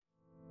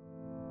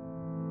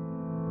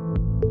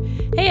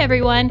Hey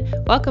everyone,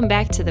 welcome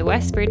back to the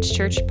Westbridge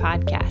Church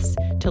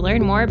podcast. To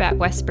learn more about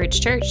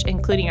Westbridge Church,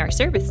 including our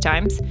service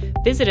times,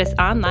 visit us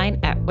online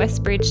at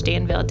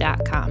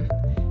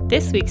westbridgedanville.com.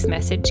 This week's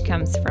message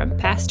comes from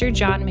Pastor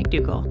John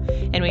McDougall,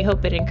 and we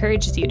hope it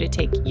encourages you to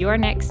take your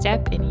next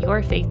step in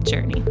your faith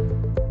journey.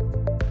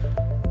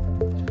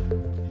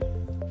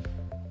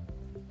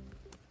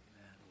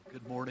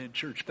 Good morning,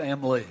 church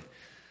family.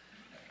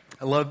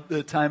 I love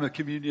the time of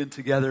communion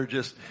together,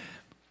 just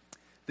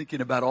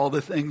thinking about all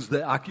the things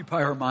that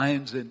occupy our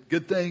minds and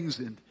good things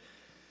and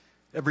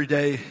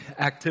everyday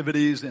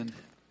activities,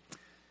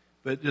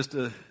 but just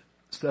to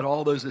set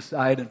all those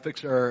aside and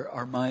fix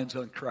our minds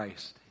on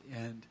Christ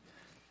and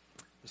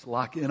just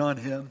lock in on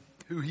Him,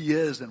 who He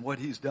is and what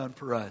He's done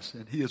for us.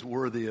 And He is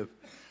worthy of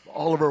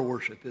all of our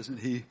worship, isn't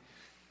He?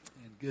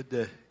 And good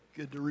to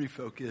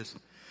refocus.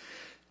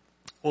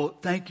 Well,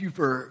 thank you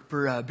for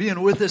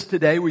being with us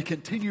today. We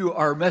continue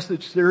our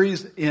message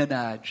series in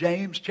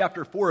James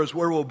chapter 4 is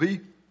where we'll be.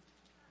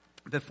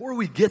 Before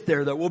we get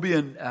there, though, we'll be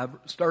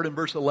start in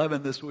verse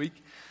 11 this week.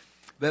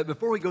 But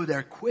before we go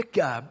there, quick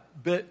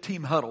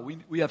team huddle.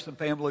 We have some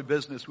family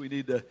business we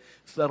need to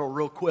settle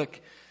real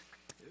quick.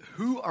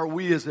 Who are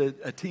we as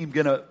a team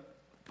going to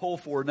pull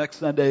for next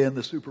Sunday in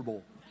the Super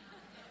Bowl?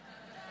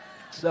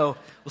 So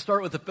we'll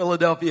start with the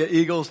Philadelphia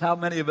Eagles. How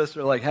many of us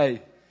are like,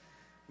 hey,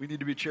 we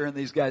need to be cheering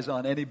these guys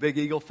on? Any big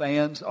Eagle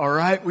fans? All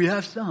right, we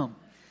have some.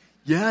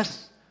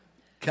 Yes,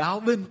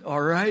 Calvin, all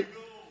right.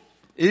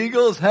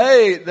 Eagles,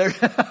 hey, they're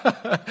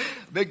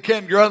Big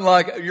Ken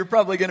Grunlock, you're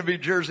probably going to be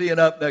jerseying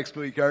up next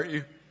week, aren't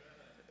you?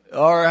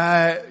 All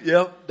right,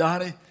 yep,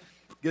 Donnie,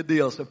 good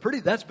deal. So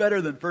that's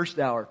better than first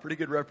hour, pretty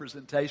good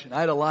representation. I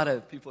had a lot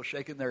of people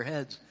shaking their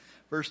heads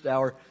first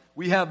hour.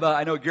 We have,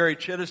 I know Gary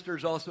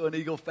Chittister's also an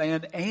Eagle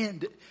fan,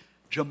 and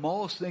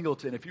Jamal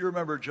Singleton. If you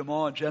remember,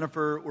 Jamal and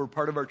Jennifer were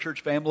part of our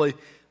church family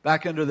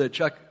back under the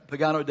Chuck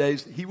Pagano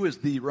days. He was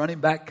the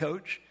running back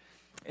coach.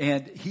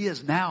 And he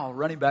is now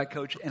running back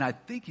coach, and I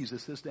think he's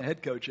assistant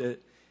head coach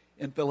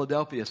in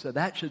Philadelphia. So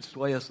that should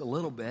sway us a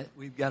little bit.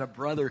 We've got a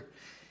brother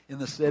in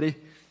the city.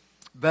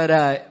 But,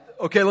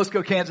 okay, let's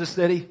go Kansas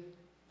City.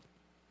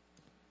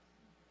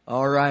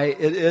 All right,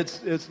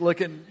 it's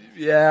looking,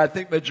 I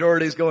think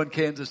majority's going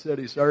Kansas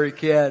City. Sorry,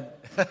 Ken.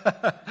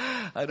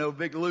 I know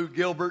Big Lou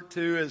Gilbert,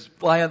 too, is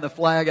flying the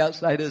flag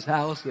outside his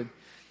house. And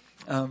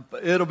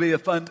but it'll be a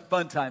fun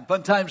time.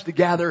 Fun times to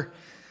gather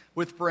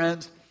with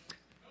friends.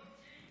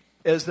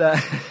 As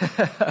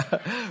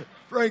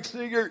Frank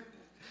Singer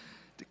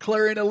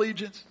declaring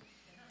allegiance.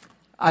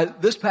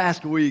 This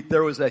past week,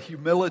 there was a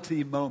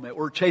humility moment.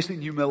 We're chasing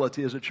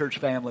humility as a church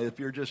family, if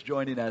you're just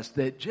joining us,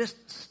 that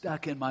just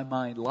stuck in my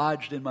mind,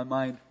 lodged in my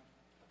mind.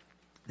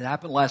 It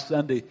happened last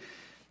Sunday.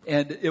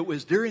 And it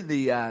was during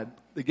the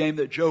game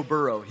that Joe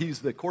Burrow, he's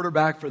the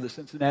quarterback for the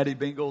Cincinnati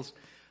Bengals,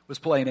 was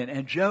playing in.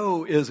 And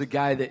Joe is a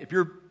guy that, if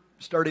you're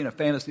starting a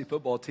fantasy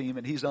football team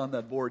and he's on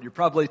the board, you're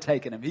probably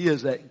taking him. He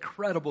is an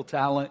incredible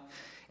talent.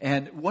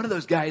 And one of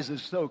those guys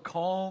is so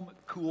calm,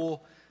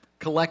 cool,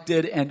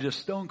 collected, and just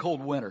stone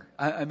cold winner.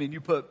 I mean,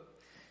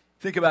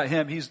 think about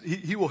him.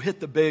 He will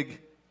hit the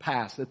big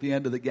pass at the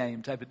end of the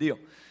game type of deal.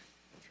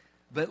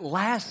 But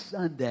last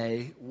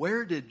Sunday,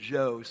 where did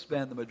Joe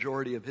spend the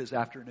majority of his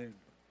afternoon?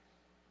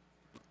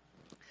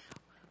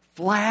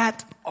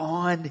 Flat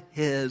on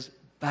his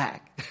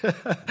back.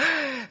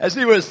 As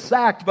he was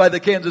sacked by the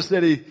Kansas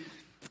City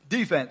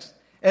defense.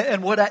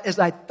 And as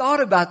I thought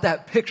about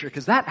that picture,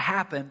 because that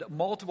happened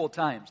multiple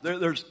times.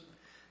 There's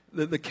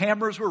the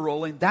cameras were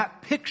rolling.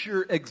 That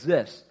picture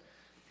exists.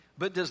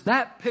 But will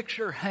that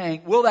picture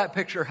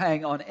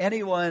hang on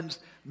anyone's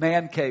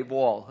man cave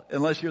wall?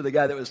 Unless you're the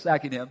guy that was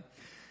sacking him.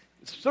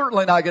 It's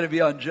certainly not going to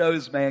be on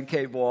Joe's man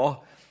cave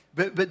wall.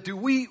 But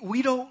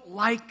we don't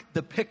like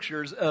the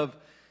pictures of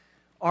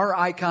our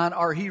icon,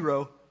 our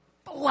hero,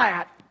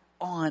 flat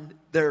on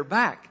their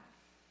back.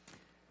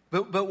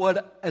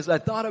 But as I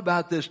thought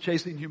about this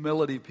chasing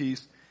humility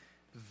piece,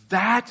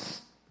 that's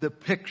the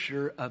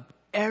picture of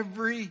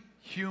every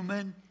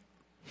human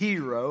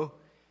hero,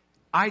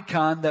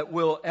 icon that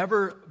will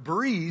ever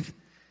breathe.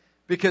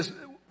 Because,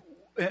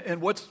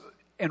 and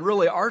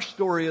really our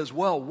story as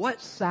well,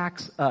 what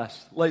sacks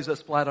us, lays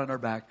us flat on our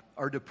back?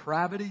 Our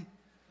depravity,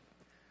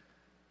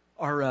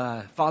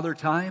 our father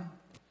time,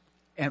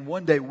 and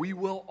one day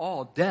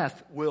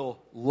death will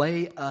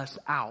lay us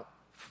out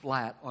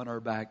flat on our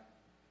back.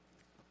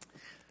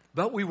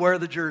 But we wear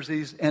the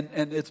jerseys, and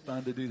it's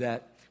fun to do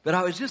that. But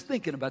I was just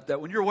thinking about that.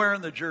 When you're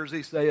wearing the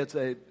jersey, say it's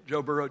a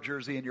Joe Burrow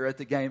jersey, and you're at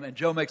the game, and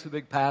Joe makes a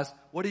big pass,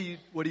 what do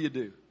you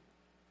do?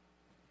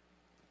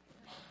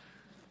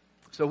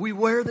 So we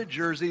wear the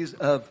jerseys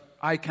of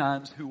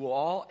icons who will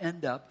all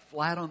end up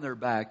flat on their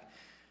back.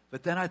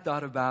 But then I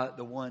thought about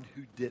the one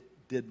who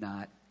did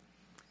not.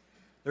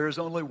 There is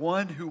only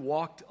one who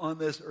walked on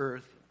this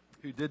earth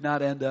who did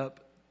not end up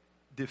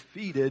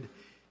defeated.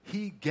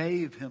 He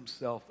gave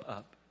himself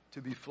up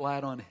to be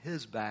flat on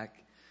his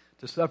back,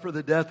 to suffer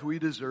the death we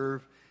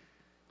deserve.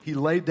 He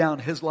laid down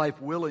his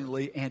life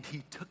willingly, and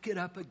he took it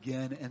up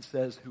again and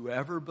says,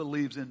 whoever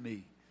believes in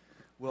me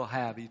will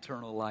have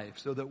eternal life.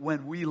 So that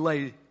when we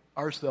lay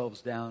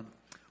ourselves down,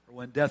 or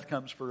when death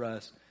comes for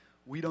us,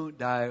 we don't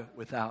die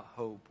without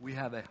hope. We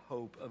have a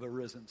hope of a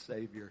risen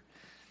Savior.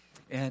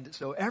 And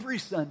so every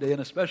Sunday,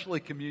 and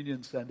especially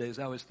Communion Sundays,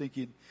 I was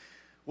thinking,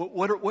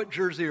 what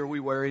jersey are we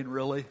wearing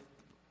really?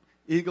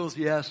 Eagles,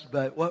 yes,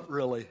 but what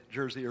really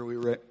jersey are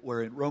we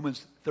wearing?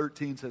 Romans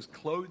 13 says,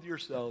 clothe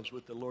yourselves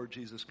with the Lord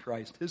Jesus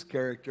Christ, His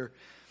character.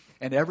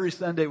 And every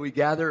Sunday we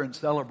gather and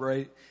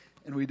celebrate,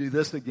 and we do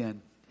this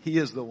again. He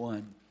is the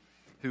one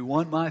who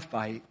won my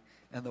fight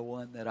and the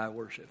one that I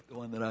worship, the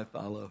one that I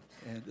follow.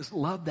 And just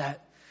love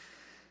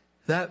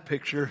that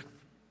picture.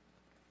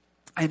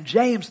 And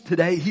James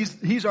today,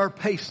 he's our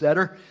pace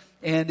setter,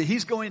 and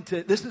he's going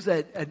to, this is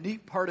a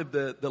neat part of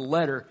the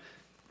letter.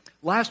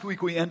 Last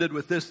week we ended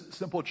with this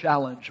simple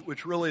challenge,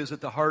 which really is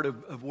at the heart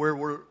of where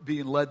we're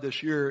being led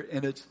this year,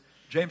 and it's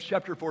James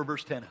chapter 4,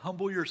 verse 10.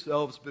 Humble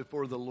yourselves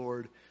before the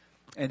Lord,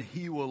 and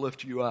He will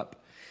lift you up.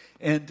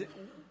 And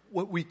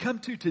what we come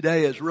to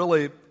today is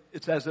really,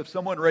 it's as if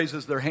someone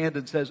raises their hand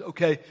and says,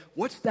 okay,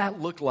 what's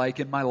that look like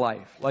in my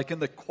life? Like in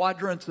the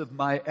quadrants of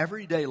my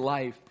everyday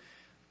life,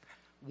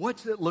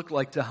 what's it look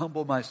like to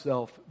humble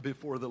myself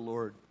before the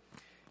Lord?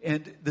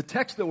 And the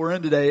text that we're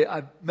in today,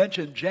 I've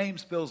mentioned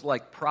James feels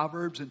like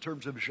Proverbs in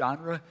terms of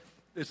genre.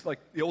 It's like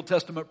the Old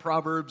Testament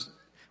Proverbs,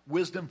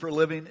 wisdom for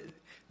living.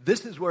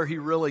 This is where he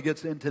really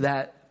gets into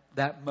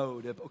that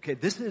mode of, okay,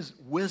 this is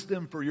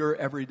wisdom for your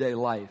everyday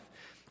life.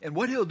 And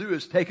what he'll do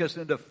is take us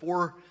into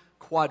 4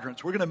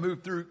 quadrants. We're going to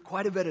move through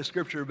quite a bit of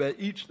Scripture, but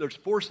there's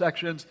 4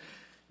 sections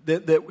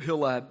that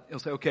he'll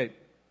say, okay,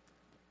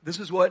 this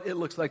is what it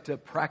looks like to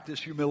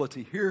practice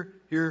humility here,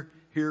 here,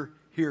 here,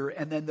 here.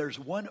 And then there's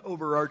one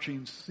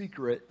overarching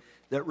secret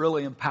that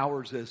really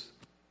empowers us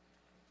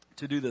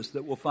to do this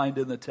that we'll find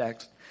in the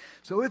text.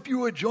 So if you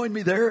would join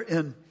me there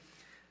in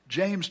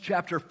James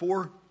chapter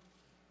 4,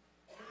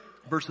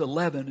 verse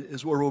 11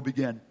 is where we'll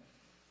begin.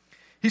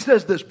 He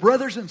says this,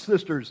 brothers and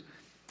sisters,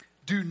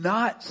 do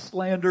not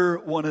slander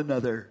one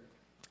another.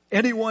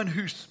 Anyone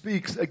who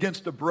speaks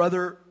against a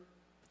brother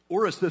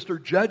or a sister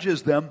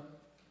judges them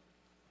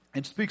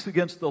and speaks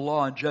against the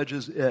law and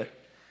judges it.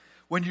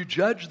 When you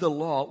judge the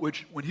law,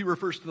 which when he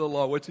refers to the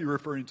law, what's he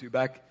referring to?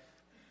 Back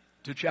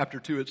to chapter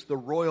 2, it's the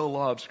royal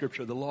law of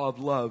Scripture, the law of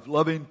love.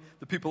 Loving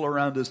the people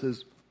around us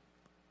as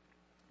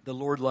the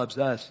Lord loves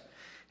us.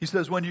 He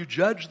says, when you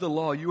judge the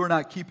law, you are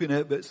not keeping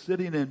it, but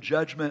sitting in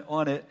judgment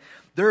on it.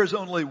 There is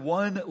only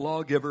one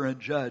lawgiver and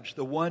judge,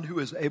 the one who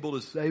is able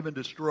to save and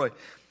destroy.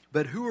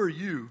 But who are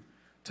you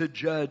to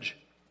judge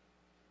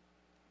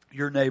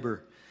your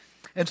neighbor?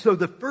 And so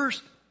the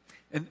first,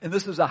 and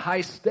this is a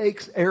high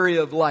stakes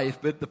area of life,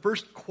 but the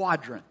first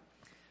quadrant,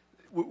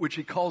 in which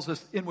he calls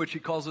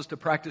us to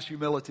practice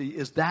humility,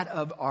 is that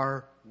of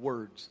our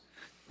words.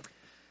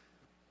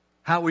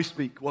 How we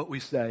speak, what we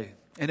say.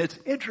 And it's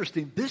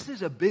interesting, this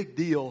is a big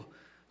deal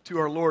to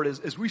our Lord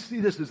as we see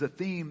this as a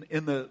theme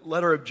in the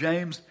letter of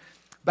James.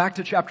 Back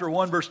to chapter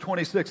 1, verse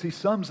 26, he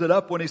sums it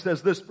up when he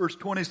says this, verse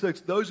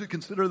 26, those who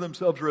consider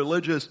themselves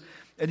religious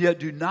and yet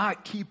do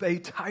not keep a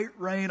tight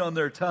rein on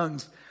their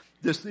tongues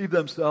deceive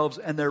themselves,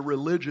 and their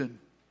religion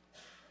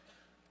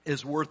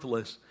is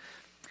worthless.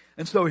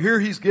 And so here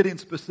he's getting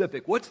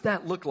specific. What's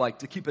that look like,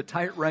 to keep a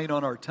tight rein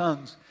on our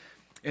tongues?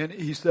 And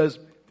he says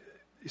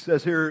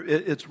here,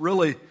 it's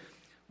really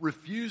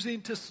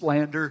refusing to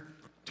slander,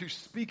 to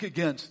speak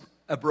against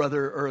a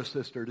brother or a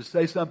sister, to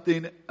say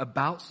something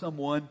about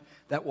someone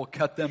that will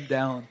cut them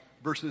down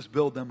versus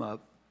build them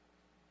up.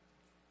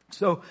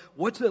 So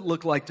what's it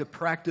look like to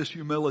practice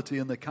humility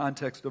in the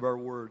context of our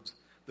words,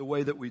 the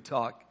way that we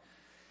talk?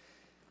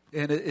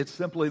 And it's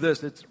simply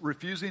this. It's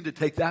refusing to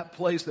take that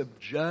place of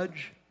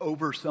judge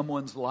over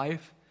someone's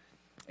life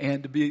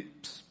and to be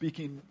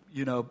speaking,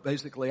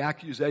 basically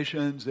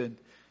accusations and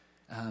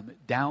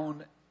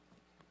down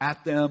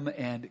at them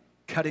and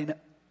cutting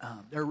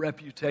their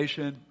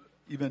reputation.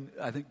 Even,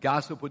 I think,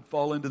 gossip would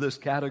fall into this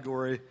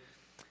category.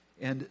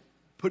 And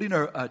putting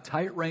a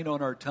tight rein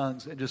on our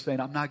tongues and just saying,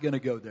 I'm not going to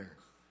go there.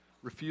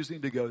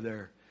 Refusing to go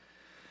there.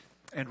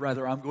 And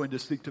rather, I'm going to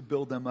seek to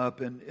build them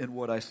up in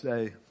what I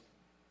say.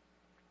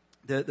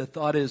 The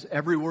thought is,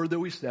 every word that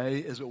we say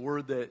is a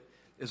word that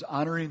is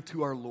honoring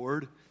to our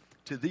Lord,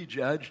 to the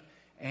judge,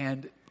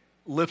 and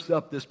lifts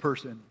up this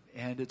person.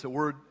 And it's a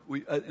word,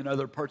 in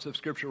other parts of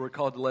Scripture, we're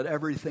called to let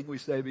everything we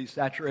say be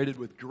saturated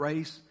with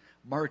grace,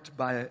 marked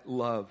by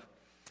love.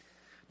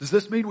 Does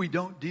this mean we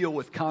don't deal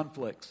with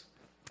conflicts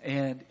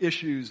and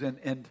issues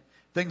and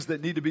things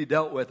that need to be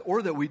dealt with,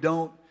 or that we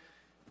don't,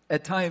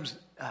 at times,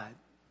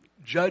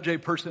 judge a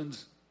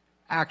person's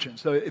action?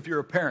 So if you're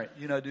a parent,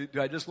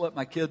 do I just let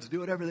my kids do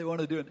whatever they want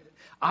to do? And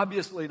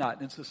obviously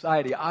not. In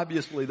society,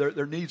 obviously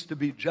there needs to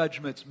be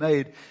judgments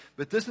made.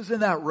 But this is in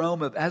that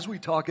realm of, as we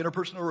talk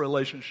interpersonal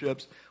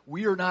relationships,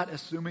 we are not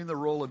assuming the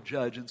role of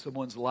judge in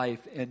someone's life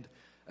and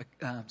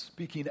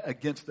speaking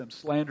against them,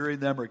 slandering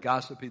them or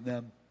gossiping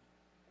them,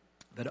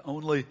 but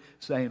only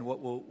saying what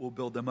will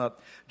build them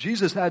up.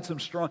 Jesus had some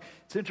strong,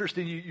 it's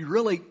interesting, you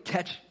really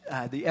catch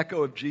the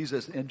echo of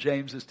Jesus in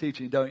James's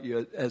teaching, don't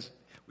you? As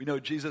We know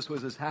Jesus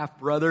was his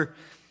half-brother,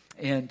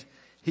 and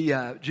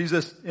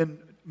Jesus in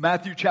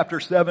Matthew chapter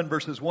 7,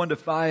 verses 1 to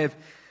 5,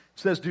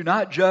 says, "Do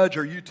not judge,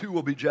 or you too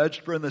will be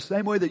judged. For in the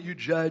same way that you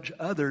judge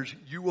others,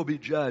 you will be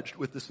judged.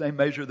 With the same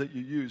measure that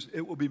you use,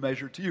 it will be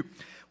measured to you.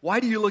 Why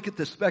do you look at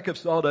the speck of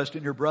sawdust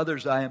in your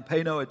brother's eye and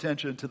pay no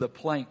attention to the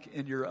plank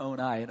in your own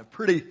eye?" And a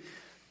pretty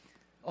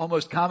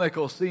almost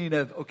comical scene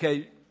of,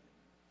 okay,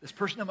 this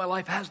person in my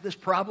life has this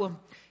problem.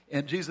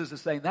 And Jesus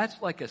is saying,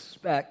 that's like a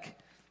speck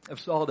of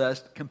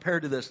sawdust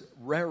compared to this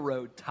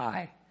railroad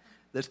tie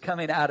that's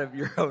coming out of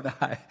your own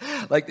eye,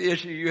 like the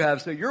issue you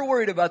have. So you're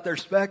worried about their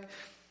speck.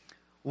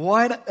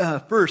 Why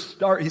not, first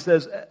start, he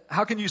says,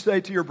 how can you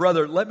say to your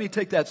brother, let me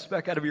take that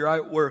speck out of your eye,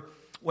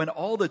 when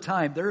all the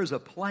time there is a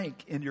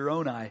plank in your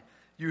own eye?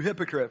 You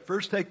hypocrite,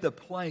 first take the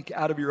plank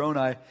out of your own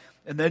eye,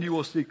 and then you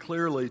will see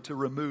clearly to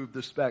remove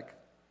the speck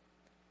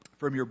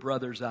from your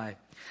brother's eye.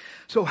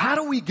 So how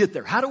do we get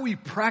there? How do we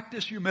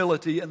practice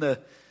humility in the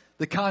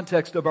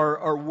context of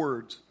our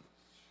words?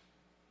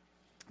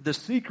 The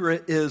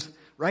secret is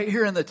right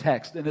here in the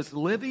text, and it's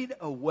living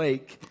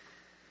awake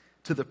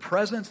to the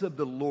presence of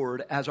the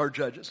Lord as our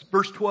judges.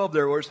 Verse 12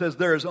 there, where it says,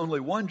 there is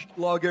only one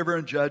lawgiver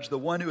and judge, the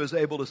one who is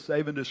able to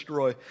save and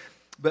destroy.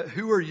 But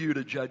who are you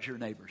to judge your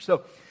neighbor?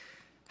 So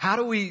how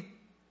do we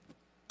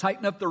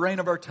tighten up the rein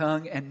of our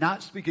tongue and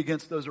not speak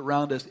against those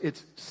around us?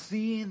 It's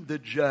seeing the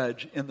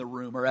judge in the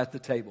room or at the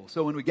table.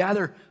 So when we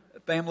gather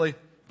at family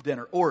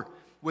dinner or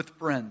with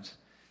friends,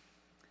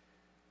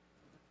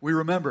 we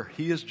remember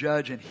he is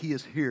judge and he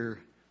is here.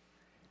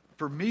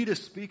 For me to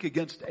speak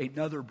against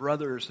another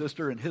brother or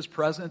sister in his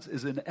presence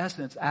is in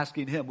essence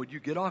asking him, would you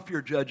get off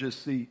your judge's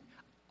seat?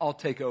 I'll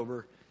take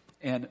over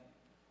and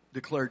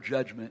declare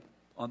judgment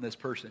on this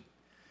person,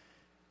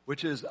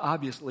 which is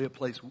obviously a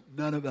place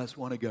none of us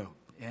want to go,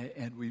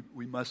 and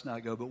we must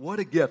not go. But what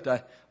a gift.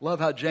 I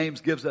love how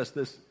James gives us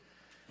this.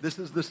 This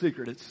is the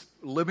secret. It's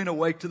living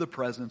awake to the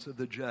presence of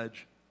the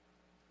judge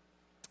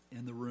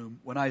in the room.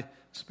 When I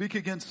speak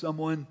against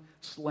someone,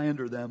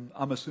 slander them,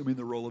 I'm assuming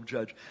the role of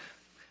judge.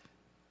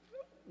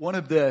 One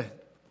of the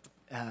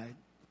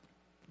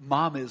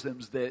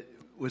momisms that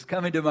was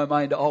coming to my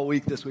mind all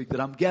week this week that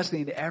I'm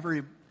guessing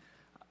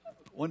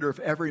wonder if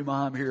every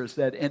mom here has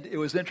said, and it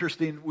was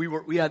interesting,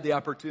 we had the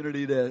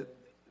opportunity to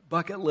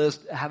bucket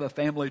list, have a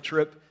family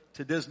trip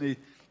to Disney,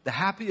 the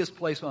happiest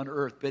place on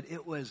earth, but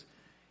it was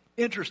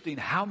interesting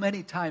how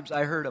many times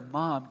I heard a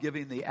mom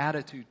giving the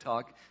attitude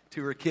talk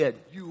to her kid.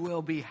 You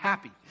will be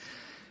happy.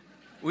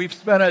 We've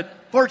spent a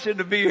fortune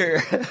to be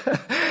here.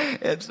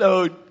 And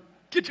so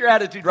get your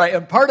attitude right.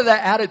 And part of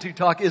that attitude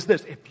talk is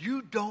this. If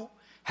you don't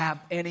have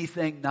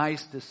anything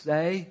nice to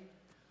say,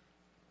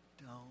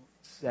 don't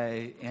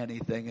say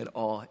anything at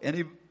all.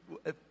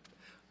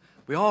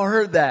 We all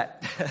heard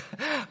that.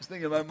 I was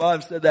thinking my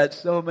mom said that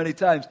so many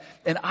times.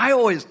 And I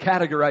always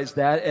categorize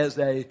that as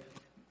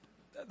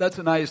that's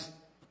a nice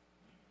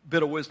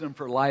bit of wisdom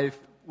for life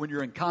when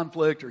you're in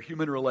conflict or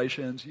human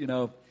relations. You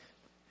know,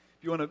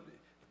 if you want to,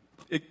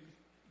 it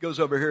goes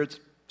over here, it's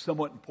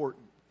somewhat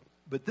important.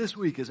 But this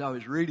week, as I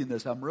was reading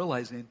this, I'm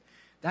realizing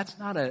that's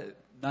not a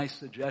nice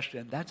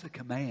suggestion. That's a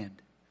command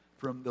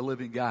from the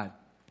living God.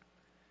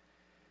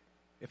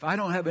 If I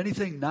don't have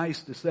anything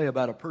nice to say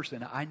about a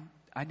person,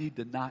 I need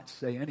to not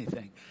say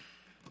anything.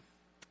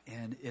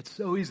 And it's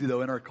so easy,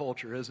 though, in our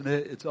culture, isn't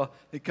it?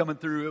 Coming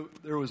through,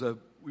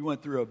 we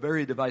went through a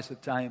very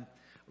divisive time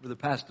over the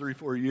past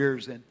 3-4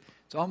 years, and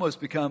it's almost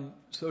become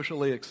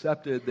socially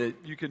accepted that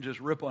you can just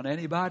rip on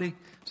anybody,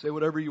 say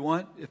whatever you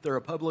want if they're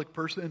a public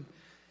person.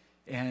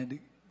 And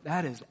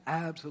that is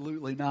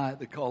absolutely not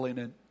the calling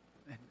and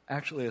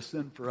actually a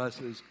sin for us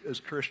as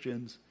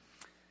Christians.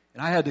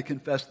 And I had to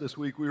confess this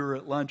week, we were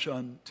at lunch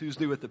on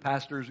Tuesday with the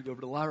pastors. We go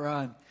over to Lara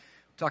and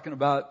talking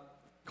about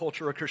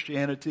culture of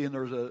Christianity, and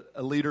there was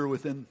a leader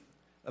within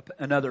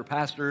another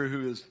pastor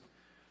who is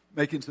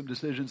making some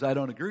decisions I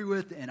don't agree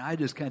with, and I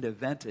just kind of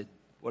vented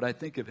what I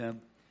think of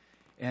him.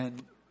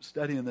 And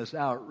studying this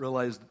out,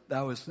 realized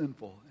that was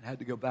sinful. I had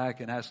to go back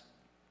and ask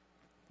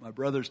my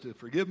brothers to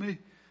forgive me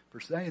for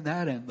saying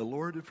that, and the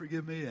Lord to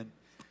forgive me, and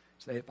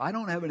say, if I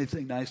don't have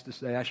anything nice to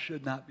say, I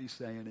should not be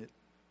saying it.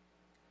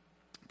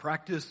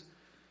 Practice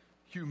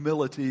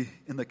humility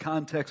in the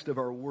context of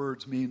our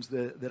words means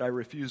that I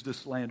refuse to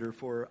slander,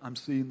 for I'm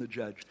seeing the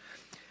judge.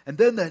 And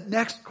then the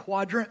next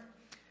quadrant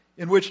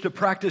in which to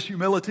practice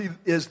humility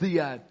is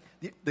the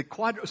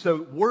quadrant.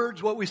 So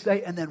words, what we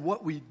say, and then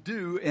what we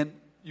do. And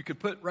you could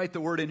write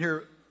the word in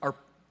here, our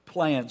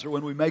plans, or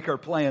when we make our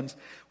plans.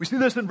 We see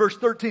this in verse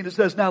 13. It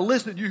says, now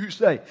listen, you who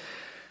say,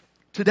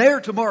 today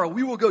or tomorrow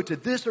we will go to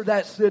this or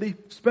that city,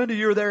 spend a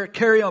year there,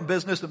 carry on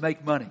business, and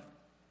make money.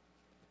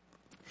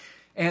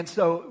 And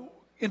so,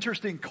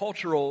 interesting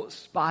cultural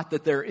spot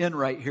that they're in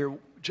right here.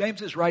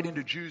 James is writing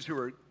to Jews who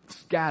are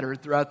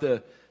scattered throughout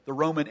the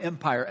Roman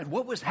Empire. And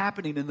what was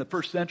happening in the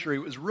first century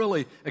was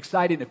really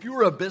exciting. If you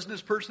were a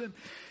business person,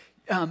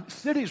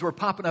 cities were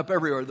popping up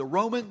everywhere. The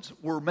Romans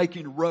were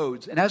making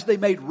roads. And as they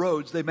made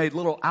roads, they made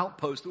little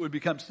outposts that would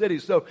become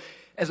cities. So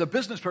as a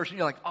business person,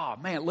 you're like, oh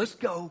man, let's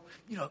go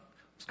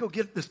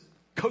get this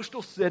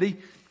coastal city,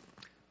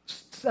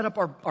 set up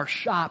our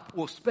shop.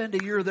 We'll spend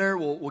a year there.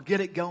 We'll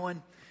get it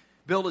going,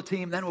 build a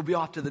team, then we'll be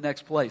off to the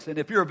next place. And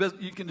if you're a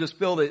business, you can just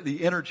feel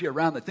the energy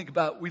around it. Think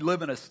about, we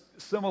live in a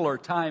similar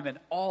time, and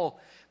all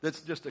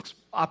that's just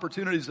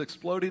opportunities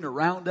exploding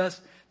around us.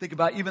 Think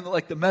about even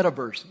like the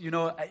metaverse,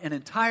 an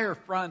entire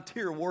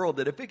frontier world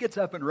that if it gets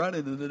up and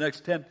running in the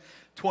next 10,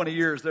 20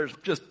 years, there's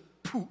just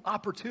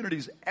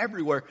opportunities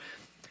everywhere.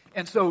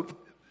 And so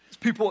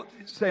people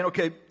saying,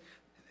 okay,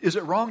 is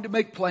it wrong to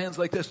make plans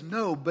like this?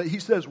 No, but he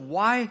says,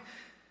 why?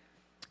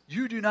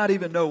 You do not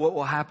even know what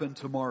will happen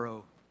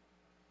tomorrow.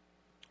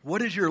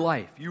 What is your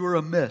life? You are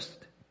a mist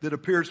that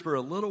appears for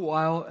a little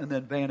while and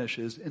then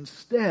vanishes.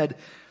 Instead,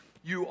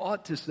 you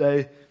ought to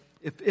say,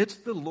 if it's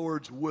the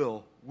Lord's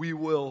will, we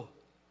will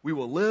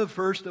live,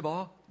 first of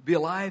all, be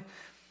alive,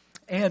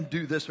 and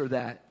do this or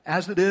that.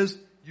 As it is,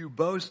 you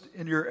boast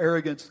in your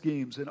arrogant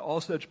schemes, and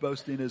all such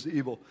boasting is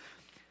evil.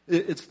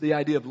 It's the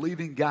idea of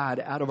leaving God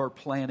out of our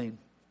planning.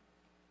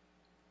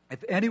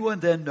 If anyone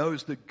then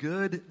knows the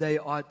good they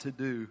ought to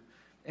do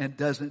and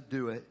doesn't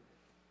do it,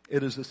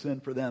 it is a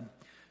sin for them.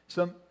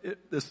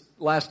 This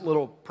last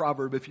little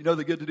proverb, if you know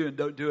the good to do and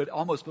don't do it,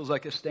 almost feels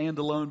like a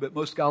standalone, but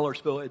most scholars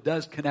feel it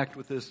does connect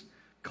with this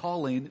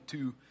calling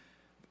to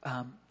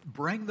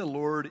bring the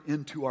Lord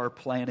into our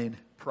planning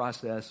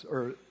process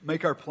or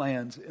make our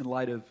plans in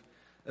light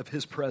of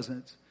His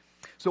presence.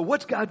 So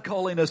what's God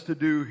calling us to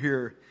do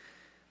here?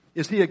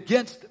 Is He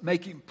against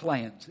making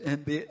plans?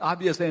 And the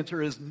obvious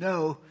answer is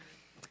no.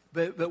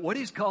 But what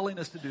He's calling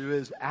us to do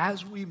is,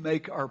 as we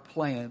make our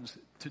plans,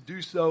 to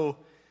do so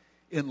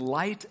in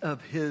light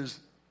of His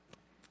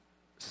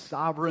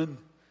sovereign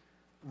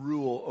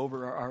rule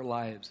over our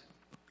lives.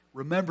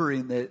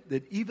 Remembering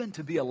that even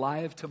to be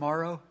alive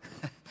tomorrow,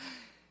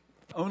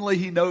 only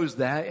He knows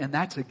that, and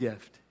that's a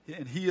gift.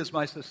 And He is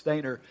my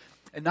sustainer.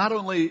 And not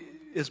only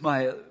is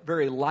my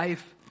very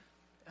life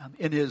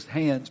in His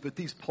hands, but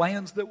these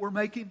plans that we're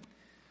making,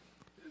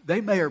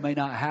 they may or may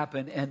not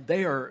happen, and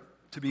they are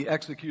to be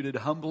executed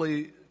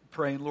humbly,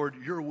 praying, Lord,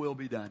 your will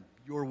be done.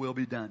 Your will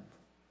be done.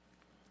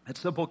 At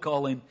simple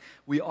calling,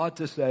 we ought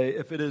to say,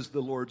 if it is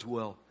the Lord's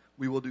will,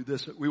 we will do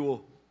this, we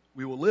will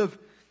live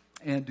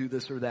and do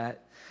this or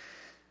that.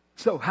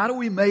 So how do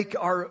we make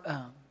our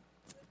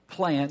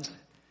plans?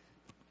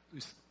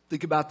 We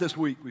think about this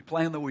week. We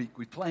plan the week.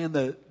 We plan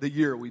the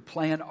year. We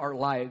plan our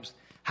lives.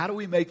 How do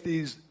we make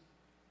these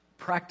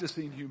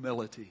practicing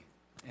humility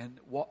and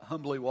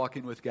humbly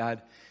walking with God?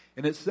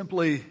 And it's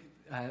simply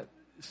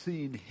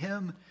seeing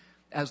Him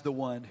as the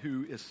one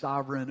who is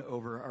sovereign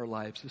over our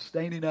lives,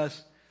 sustaining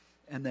us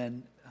and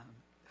then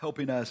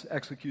helping us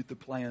execute the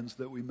plans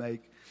that we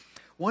make.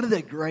 One of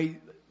the great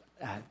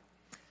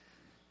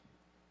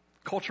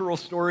cultural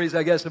stories,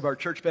 I guess, of our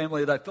church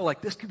family that I feel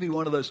like this could be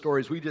one of those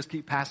stories we just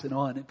keep passing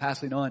on and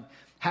passing on,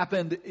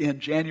 happened in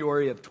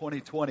January of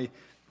 2020.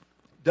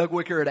 Doug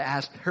Wicker had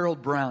asked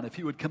Harold Brown if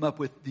he would come up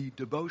with the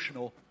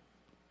devotional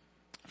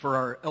for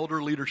our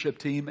elder leadership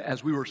team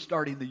as we were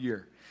starting the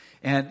year.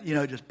 And,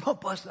 just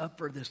pump us up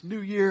for this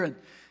new year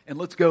and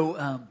let's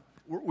go.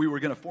 We were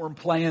going to form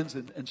plans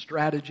and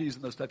strategies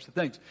and those types of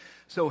things.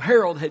 So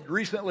Harold had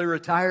recently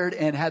retired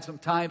and had some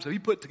time, so he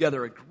put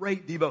together a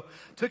great devo,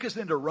 took us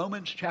into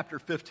Romans chapter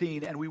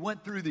 15, and we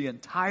went through the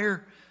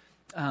entire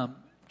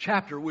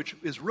chapter, which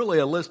is really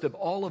a list of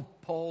all of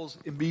Paul's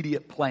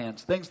immediate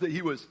plans, things that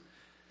he was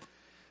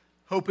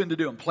hoping to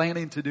do and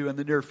planning to do in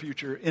the near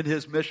future in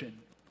his mission.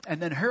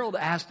 And then Harold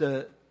asked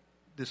a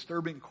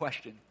disturbing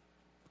question.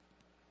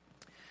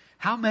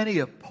 How many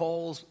of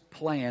Paul's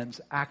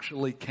plans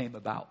actually came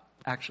about,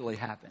 actually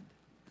happened?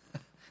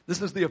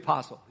 This is the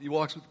apostle. He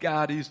walks with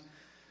God. He's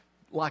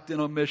locked in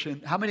on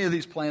mission. How many of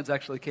these plans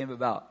actually came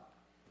about?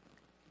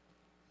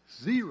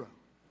 0.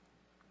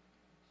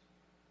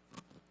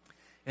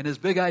 And his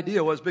big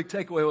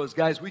takeaway was,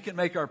 guys, we can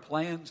make our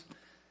plans,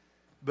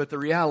 but the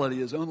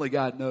reality is only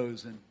God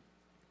knows and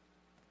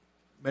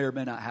may or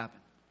may not happen.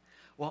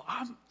 Well,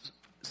 I'm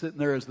sitting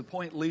there as the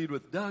point lead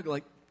with Doug,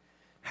 like,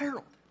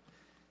 Harold,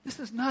 this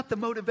is not the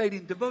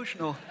motivating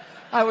devotional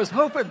I was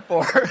hoping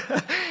for.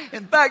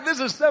 In fact,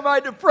 this is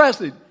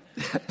semi-depressing.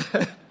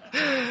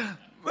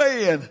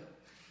 Man.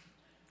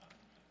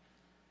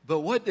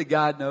 But what did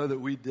God know that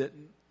we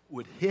didn't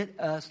would hit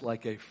us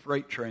like a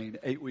freight train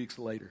 8 weeks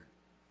later?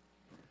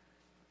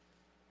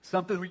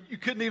 Something you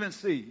couldn't even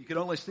see. You could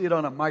only see it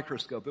on a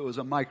microscope. It was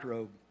a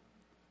microbe.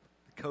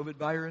 The COVID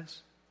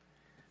virus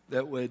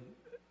that would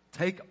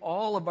take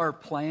all of our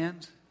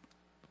plans,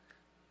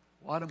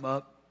 wad them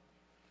up,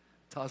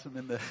 toss them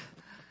in the,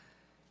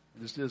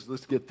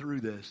 let's get through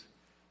this.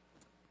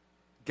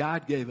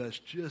 God gave us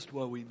just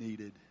what we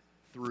needed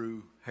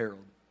through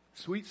Harold.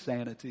 Sweet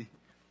sanity.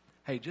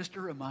 Hey, just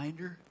a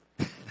reminder,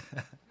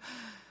 the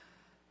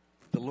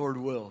Lord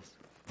wills.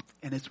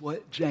 And it's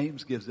what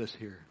James gives us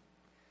here.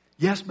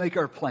 Yes, make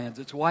our plans.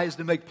 It's wise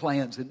to make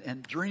plans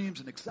and dreams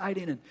and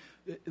exciting.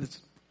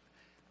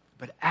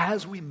 But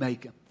as we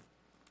make them,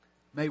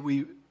 may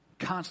we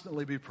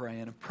constantly be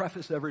praying and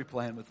preface every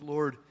plan with,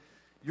 Lord,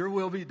 your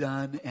will be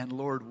done, and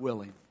Lord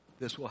willing,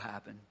 this will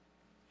happen.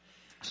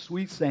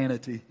 Sweet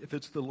sanity. If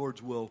it's the Lord's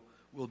will,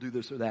 we'll do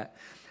this or that.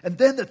 And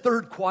then the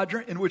third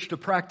quadrant in which to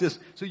practice,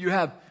 so you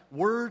have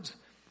words,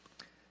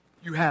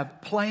 you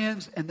have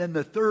plans, and then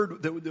the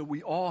third that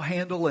we all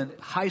handle in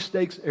high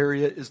stakes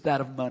area is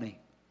that of money.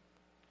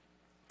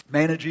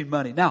 Managing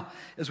money. Now,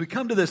 as we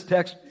come to this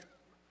text,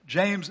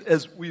 James,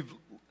 as we've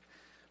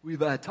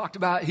talked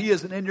about, he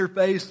is an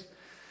in-your-face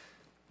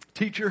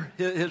teacher.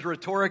 His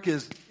rhetoric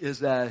is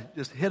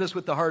just hit us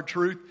with the hard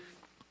truth.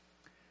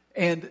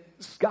 And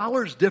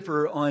scholars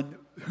differ on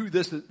who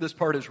this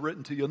part is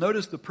written to. You'll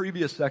notice the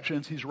previous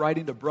sections, he's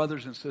writing to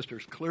brothers and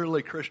sisters,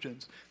 clearly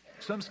Christians.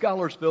 Some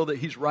scholars feel that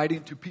he's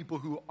writing to people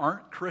who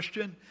aren't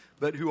Christian,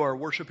 but who are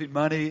worshiping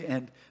money,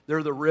 and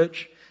they're the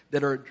rich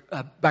that are,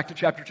 back to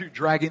chapter 2,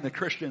 dragging the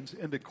Christians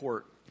into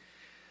court.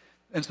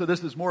 And so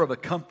this is more of a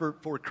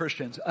comfort for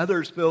Christians.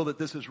 Others feel that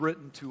this is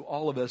written to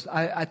all of us.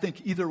 I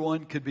think either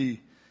one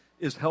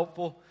is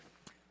helpful.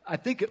 I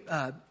think,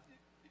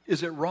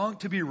 is it wrong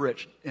to be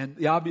rich? And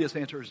the obvious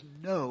answer is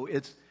no.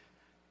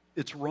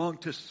 It's wrong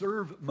to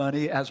serve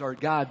money as our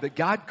God. But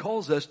God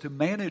calls us to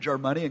manage our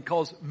money and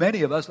calls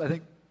many of us, I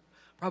think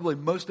probably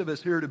most of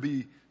us here, to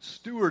be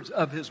stewards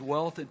of His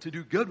wealth and to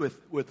do good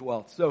with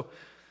wealth.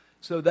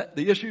 So that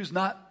the issue is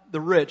not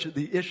the rich.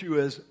 The issue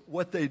is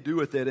what they do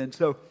with it. And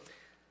so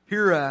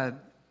here,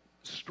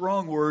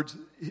 strong words,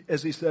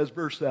 as he says,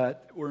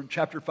 we're in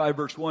chapter 5,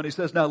 verse 1. He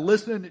says, "Now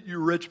listen, you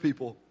rich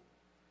people.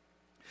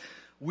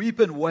 Weep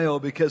and wail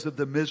because of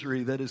the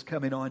misery that is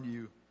coming on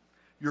you.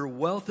 Your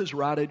wealth is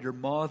rotted, your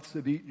moths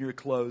have eaten your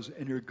clothes,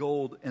 and your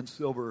gold and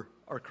silver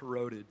are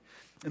corroded."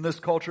 In this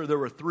culture, there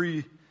were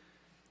three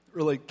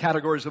really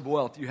categories of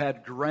wealth. You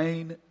had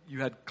grain, you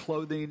had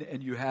clothing,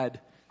 and you had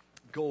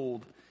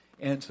gold.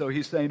 And so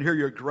he's saying here,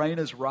 your grain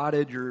is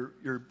rotted,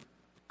 your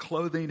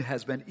clothing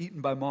has been eaten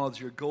by moths,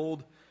 your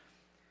gold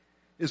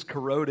is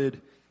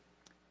corroded.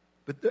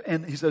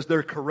 And he says,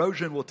 their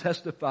corrosion will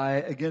testify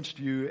against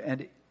you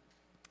and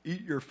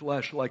eat your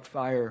flesh like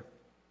fire.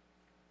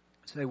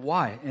 Say,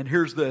 why? And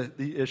here's the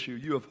issue.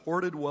 You have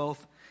hoarded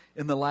wealth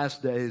in the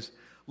last days.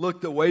 Look,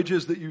 the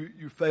wages that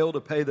you fail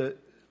to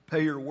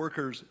pay your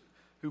workers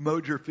who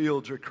mowed your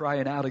fields are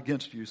crying out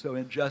against you. So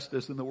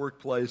injustice in the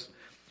workplace.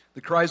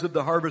 The cries of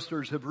the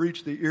harvesters have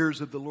reached the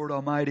ears of the Lord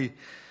Almighty.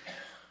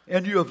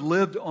 And you have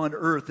lived on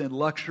earth in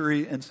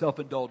luxury and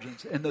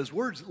self-indulgence. And those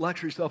words,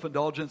 luxury,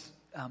 self-indulgence,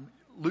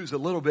 lose a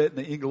little bit in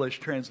the English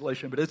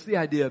translation. But it's the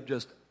idea of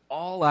just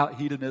all-out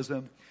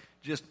hedonism,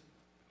 just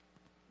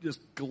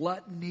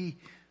gluttony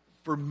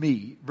for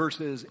me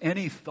versus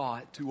any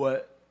thought to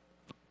what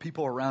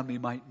people around me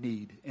might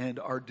need. And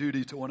our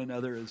duty to one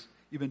another as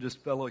even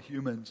just fellow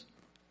humans.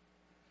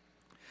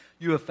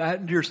 You have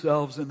fattened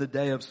yourselves in the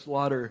day of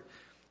slaughter.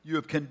 You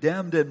have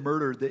condemned and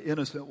murdered the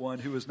innocent one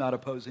who is not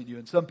opposing you.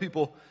 And some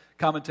people,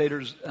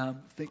 commentators,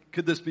 think,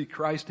 could this be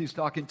Christ he's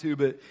talking to?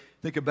 But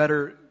I think a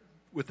better,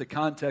 with the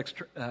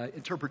context,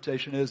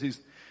 interpretation is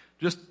he's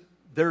just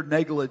their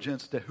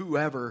negligence to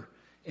whoever.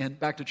 And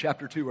back to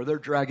chapter 2, where they're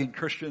dragging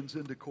Christians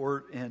into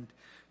court and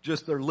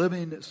just they're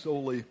living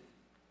solely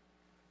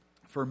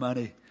for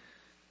money.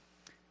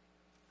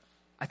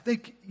 I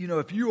think,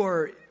 if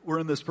we're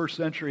in this first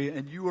century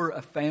and you were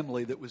a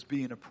family that was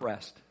being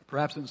oppressed,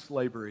 perhaps in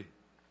slavery,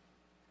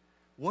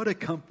 what a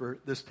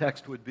comfort this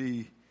text would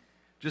be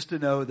just to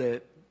know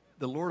that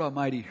the Lord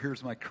Almighty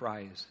hears my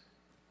cries.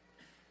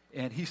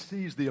 And He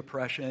sees the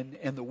oppression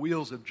and the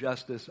wheels of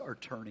justice are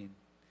turning.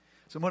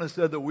 Someone has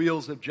said the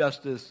wheels of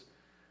justice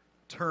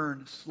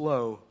turn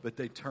slow, but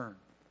they turn.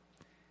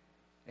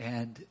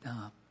 And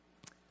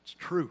it's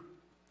true.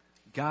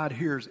 God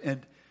hears,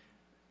 and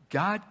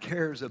God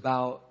cares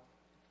about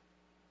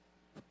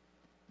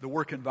the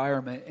work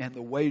environment and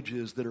the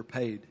wages that are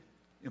paid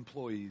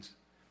employees.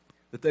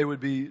 That they would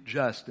be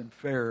just and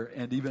fair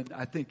and even,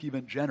 I think,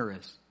 even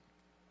generous,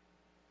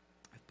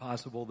 if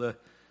possible.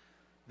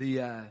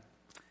 This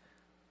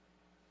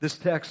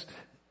text,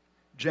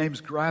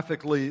 James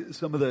graphically,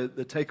 some of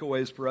the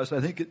takeaways for us, I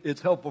think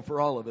it's helpful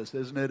for all of us,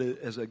 isn't it?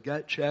 As a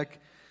gut check,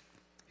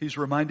 he's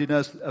reminding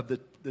us of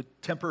the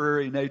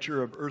temporary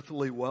nature of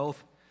earthly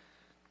wealth.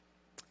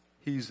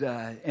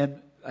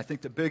 And I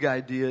think the big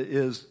idea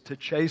is to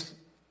chase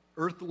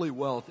earthly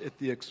wealth at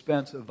the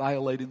expense of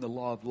violating the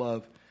law of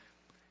love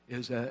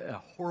is a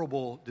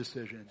horrible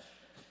decision.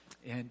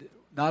 And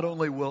not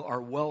only will our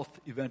wealth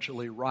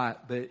eventually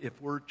rot, but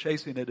if we're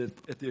chasing it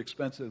at the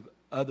expense of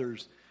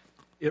others,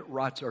 it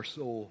rots our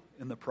soul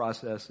in the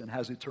process and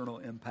has eternal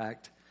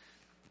impact.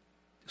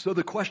 So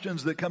the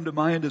questions that come to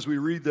mind as we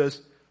read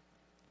this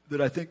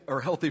that I think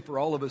are healthy for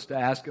all of us to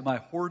ask, am I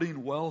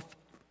hoarding wealth?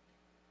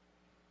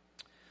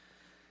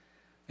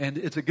 And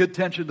it's a good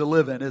tension to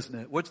live in, isn't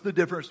it? What's the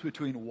difference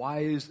between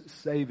wise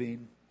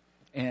saving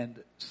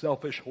and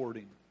selfish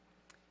hoarding?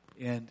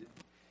 And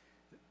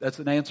that's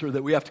an answer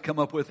that we have to come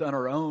up with on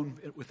our own,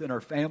 within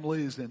our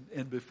families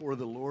and before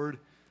the Lord.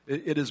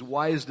 It is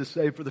wise to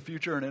save for the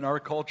future, and in our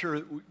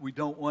culture, we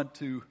don't want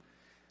to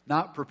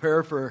not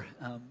prepare for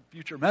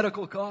future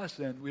medical costs,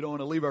 and we don't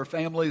want to leave our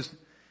families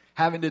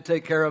having to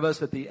take care of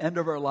us at the end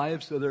of our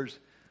lives. So there's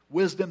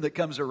wisdom that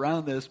comes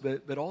around this,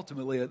 but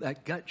ultimately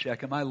that gut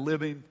check, am I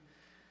living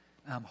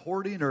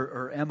hoarding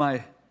or am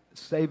I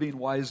saving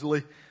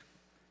wisely?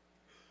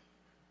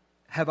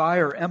 Have I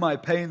or am I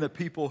paying the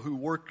people who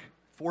work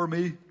for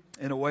me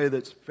in a way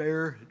that's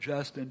fair,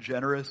 just, and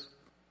generous?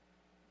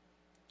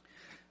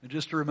 And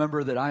just to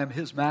remember that I am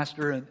His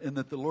master and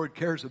that the Lord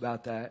cares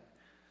about that.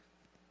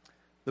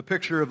 The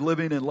picture of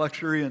living in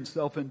luxury and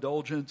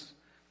self-indulgence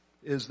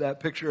is that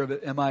picture of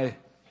it. Am I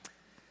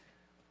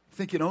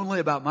thinking only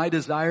about my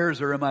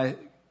desires, or am I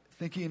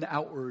thinking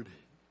outward?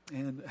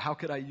 And how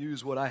could I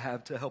use what I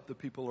have to help the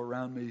people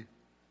around me?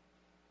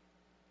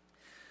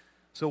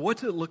 So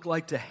what's it look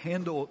like to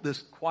handle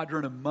this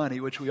quadrant of money,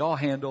 which we all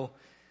handle,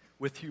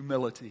 with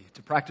humility,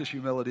 to practice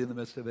humility in the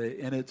midst of it?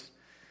 And it's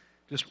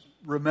just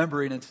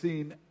remembering and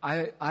seeing,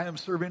 I am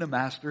serving a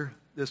master.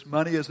 This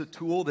money is a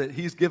tool that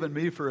He's given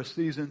me for a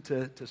season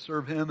to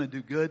serve Him and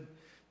do good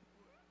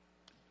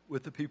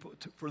with the people,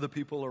 for the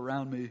people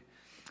around me.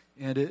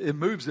 And it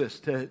moves us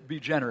to be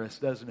generous,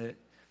 doesn't it?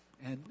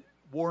 And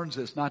warns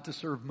us not to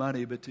serve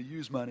money, but to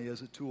use money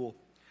as a tool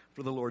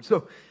for the Lord.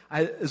 So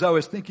as I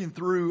was thinking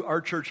through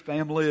our church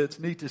family, it's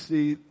neat to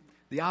see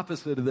the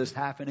opposite of this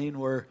happening,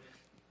 where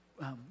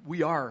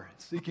we are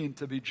seeking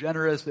to be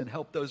generous and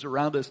help those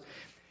around us.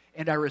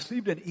 And I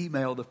received an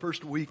email the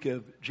first week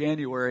of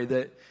January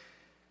that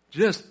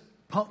just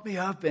pumped me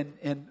up.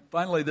 And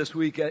finally this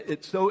week,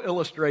 it so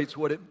illustrates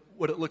what it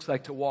looks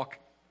like to walk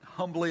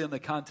humbly in the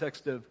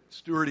context of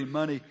stewarding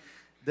money,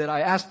 that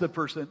I asked the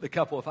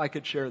couple, if I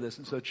could share this.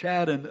 And so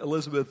Chad and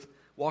Elizabeth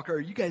Walker, are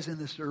you guys in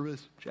this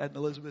service? Chad and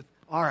Elizabeth?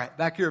 All right,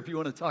 back here if you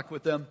want to talk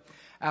with them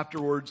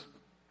afterwards.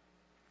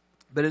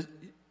 But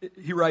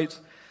he writes,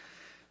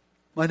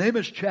 my name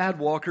is Chad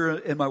Walker,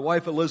 and my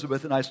wife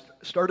Elizabeth and I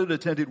started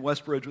attending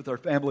Westbridge with our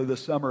family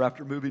this summer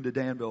after moving to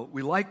Danville.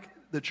 We like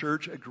the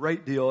church a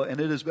great deal, and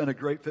it has been a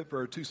great fit for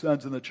our two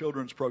sons in the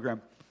children's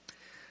program.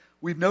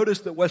 We've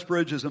noticed that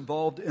Westbridge is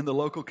involved in the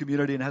local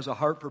community and has a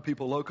heart for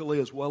people locally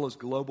as well as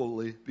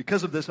globally.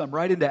 Because of this, I'm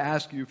writing to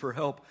ask you for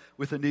help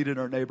with a need in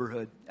our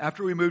neighborhood.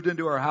 After we moved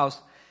into our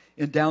house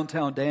in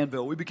downtown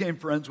Danville, we became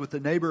friends with the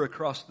neighbor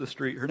across the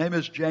street. Her name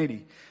is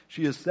Janie.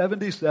 She is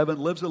 77,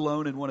 lives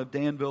alone in one of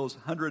Danville's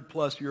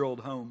 100-plus-year-old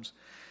homes.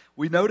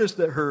 We noticed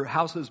that her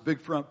house's big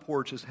front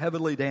porch is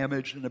heavily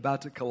damaged and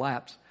about to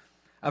collapse.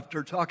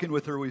 After talking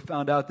with her, we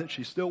found out that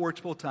she still works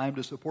full-time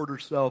to support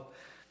herself,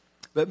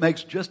 but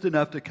makes just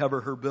enough to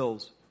cover her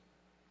bills.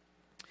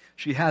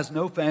 She has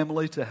no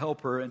family to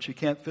help her, and she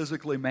can't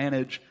physically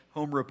manage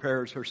home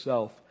repairs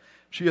herself.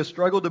 She has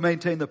struggled to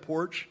maintain the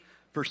porch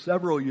for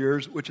several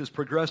years, which has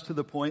progressed to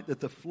the point that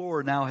the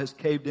floor now has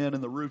caved in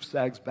and the roof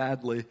sags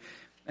badly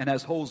and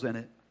has holes in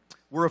it.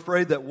 We're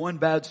afraid that one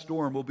bad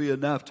storm will be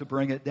enough to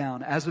bring it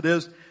down. As it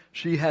is,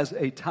 she has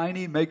a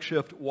tiny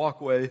makeshift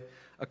walkway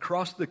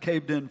across the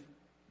caved-in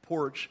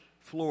porch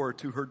floor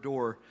to her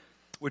door,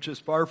 which is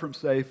far from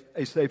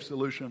a safe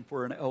solution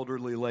for an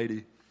elderly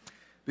lady.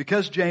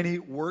 Because Janie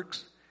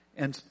works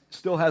and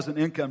still has an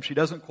income, she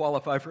doesn't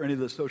qualify for any of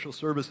the social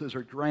services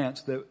or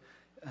grants that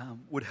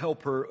would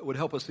help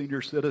a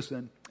senior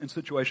citizen in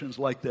situations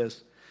like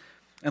this.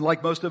 And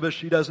like most of us,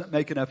 she doesn't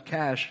make enough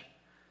cash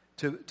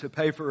to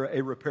pay for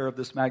a repair of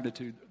this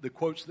magnitude. The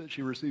quotes that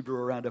she received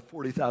were around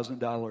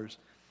 $40,000.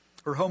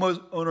 Her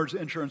homeowner's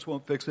insurance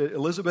won't fix it.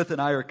 Elizabeth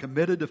and I are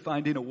committed to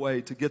finding a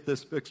way to get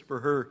this fixed for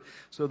her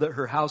so that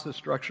her house is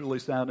structurally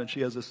sound and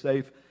she has a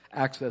safe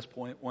access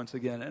point once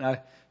again. And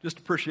I just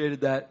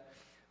appreciated that.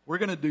 We're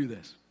going to do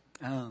this.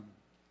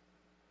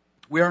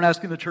 We aren't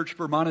asking the church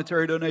for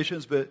monetary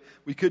donations, but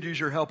we could use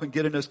your help in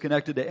getting us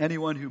connected to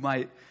anyone who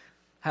might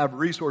have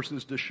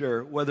resources to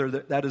share, whether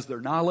that is their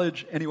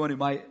knowledge, anyone who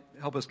might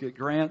help us get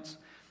grants,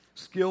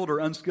 skilled or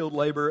unskilled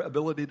labor,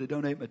 ability to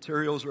donate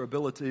materials, or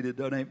ability to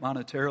donate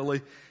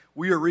monetarily.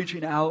 We are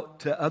reaching out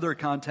to other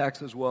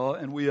contacts as well,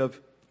 and we have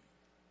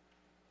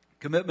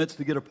commitments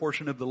to get a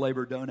portion of the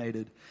labor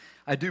donated.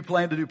 I do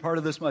plan to do part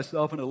of this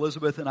myself, and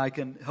Elizabeth and I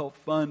can help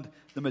fund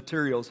the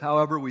materials.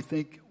 However, we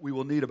think we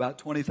will need about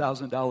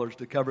 $20,000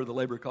 to cover the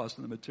labor costs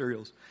and the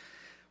materials.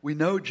 We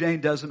know Jane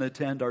doesn't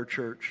attend our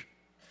church.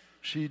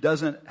 She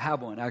doesn't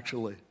have one,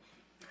 actually.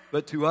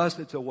 But to us,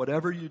 it's a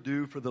whatever you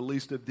do for the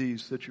least of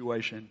these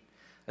situation.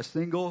 A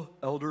single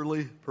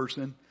elderly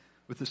person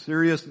with a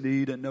serious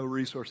need and no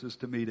resources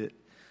to meet it.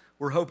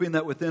 We're hoping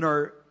that within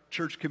our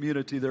church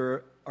community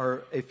there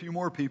are a few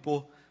more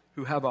people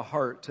who have a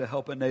heart to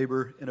help a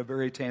neighbor in a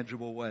very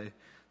tangible way.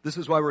 This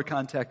is why we're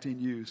contacting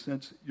you.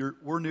 Since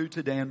we're new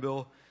to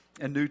Danville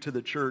and new to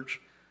the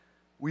church,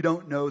 we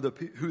don't know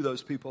who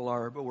those people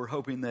are, but we're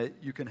hoping that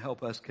you can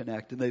help us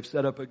connect. And they've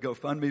set up a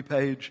GoFundMe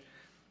page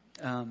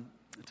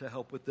to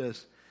help with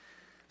this.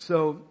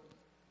 So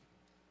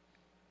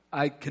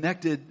I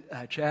connected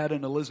Chad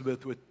and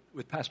Elizabeth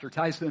with Pastor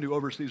Tyson, who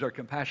oversees our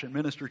Compassion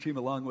Minister team,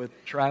 along with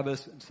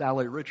Travis and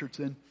Sally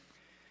Richardson.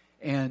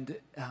 And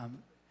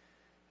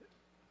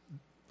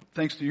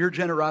thanks to your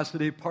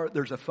generosity,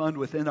 there's a fund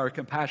within our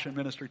Compassion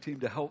Ministry team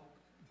to help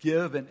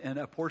give, and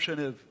a portion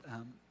of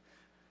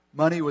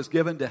money was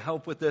given to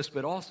help with this,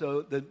 but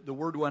also the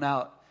word went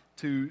out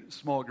to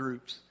small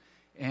groups.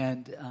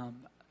 And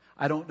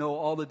I don't know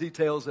all the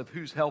details of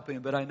who's helping,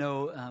 but I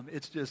know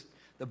it's just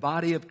the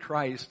body of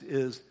Christ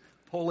is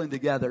pulling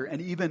together.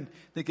 And even,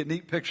 I think, a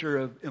neat picture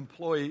of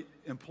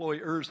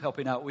employers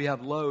helping out. We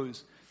have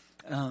Lowe's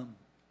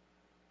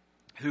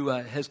who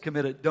has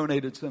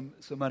donated some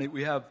money.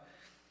 We have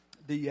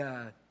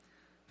the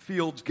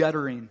Fields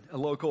Guttering, a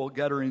local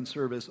guttering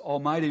service.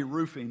 Almighty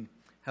Roofing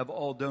have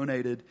all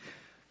donated.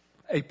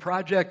 A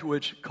project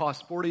which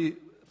costs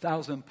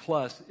 $40,000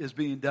 plus is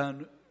being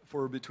done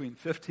for between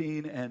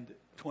 $15,000 and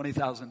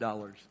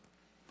 $20,000.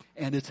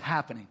 And it's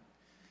happening.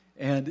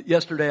 And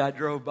yesterday I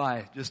drove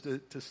by just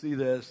to see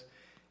this,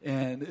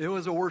 and it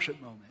was a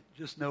worship moment,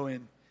 just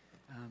knowing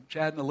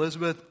Chad and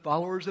Elizabeth,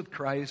 followers of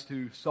Christ,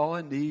 who saw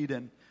a need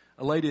and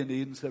a lady in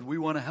need and said, we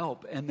want to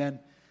help. And then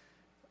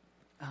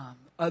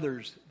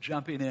others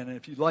jumping in. And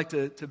if you'd like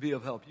to be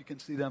of help, you can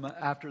see them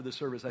after the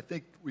service. I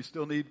think we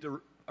still need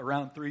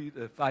around $3,000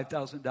 to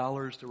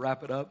 $5,000 to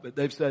wrap it up, but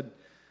they've said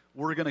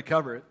we're going to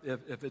cover it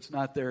if it's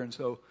not there. And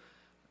so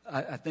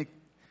I think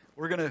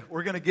we're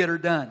going to get her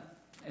done.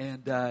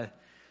 And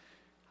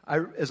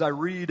as I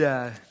read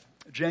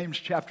James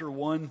chapter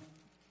 1,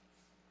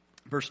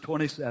 verse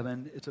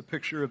 27, it's a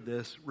picture of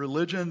this.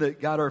 Religion that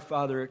God our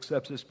Father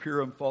accepts as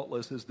pure and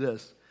faultless is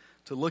this: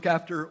 to look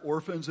after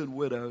orphans and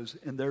widows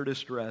in their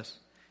distress,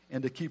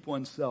 and to keep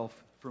oneself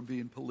from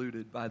being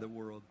polluted by the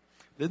world.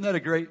 Isn't that a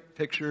great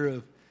picture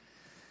of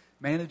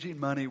managing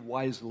money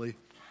wisely,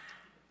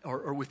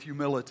 or with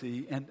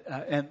humility?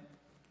 And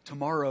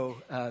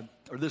tomorrow,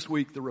 or this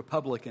week, The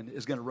Republican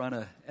is going to run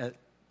a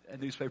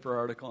newspaper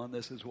article on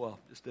this as well,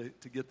 just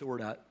to get the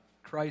word out.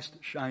 Christ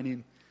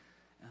shining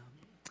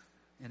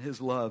and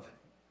His love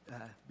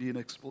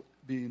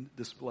being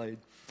displayed.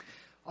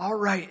 All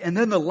right, and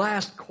then the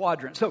last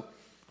quadrant. So,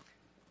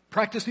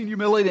 practicing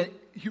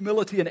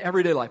humility in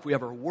everyday life. We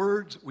have our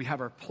words, we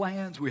have our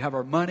plans, we have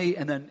our money,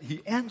 and then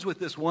he ends with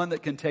this one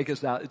that can take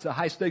us out. It's a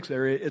high stakes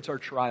area. It's our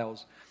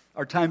trials,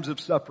 our times of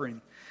suffering.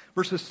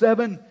 Verses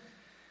 7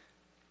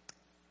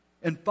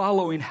 and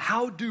following,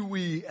 how do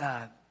we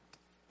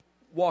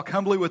walk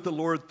humbly with the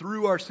Lord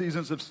through our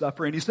seasons of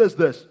suffering? He says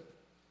this: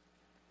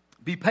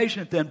 be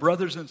patient then,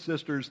 brothers and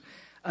sisters,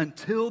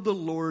 until the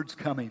Lord's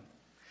coming.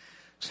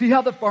 See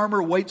how the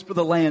farmer waits for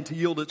the land to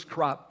yield its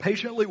crop,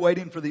 patiently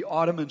waiting for the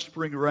autumn and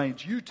spring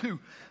rains. You too,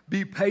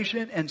 be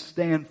patient and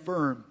stand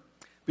firm,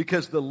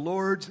 because the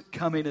Lord's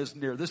coming is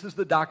near. This is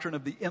the doctrine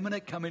of the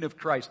imminent coming of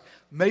Christ.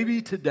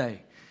 Maybe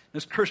today,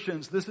 as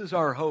Christians, this is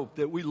our hope,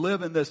 that we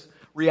live in this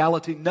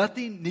reality.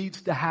 Nothing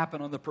needs to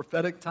happen on the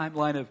prophetic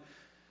timeline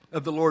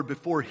of the Lord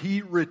before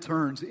He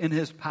returns in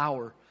His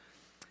power.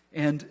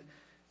 And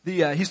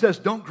he says,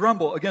 don't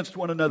grumble against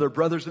one another,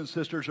 brothers and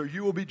sisters, or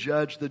you will be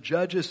judged. The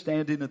judge is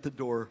standing at the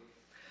door.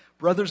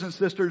 Brothers and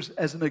sisters,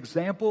 as an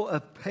example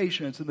of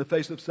patience in the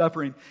face of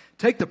suffering,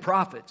 take the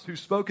prophets who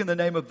spoke in the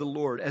name of the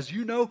Lord. As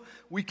you know,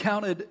 we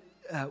counted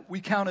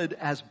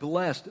as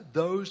blessed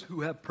those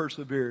who have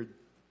persevered.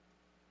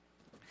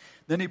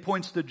 Then he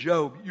points to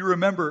Job. You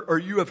remember, or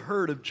you have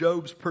heard of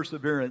Job's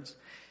perseverance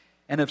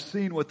and have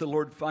seen what the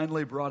Lord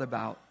finally brought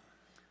about.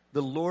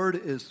 The Lord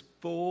is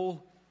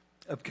full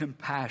of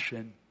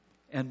compassion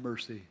and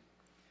mercy.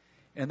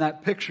 And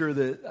that picture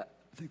that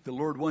I think the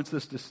Lord wants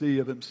us to see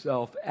of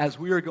Himself as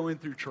we are going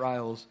through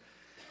trials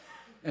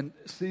and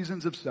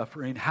seasons of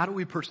suffering, how do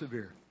we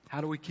persevere?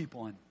 How do we keep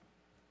on?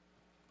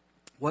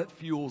 What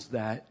fuels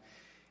that?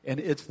 And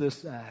it's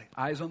this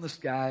eyes on the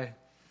sky.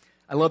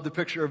 I love the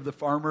picture of the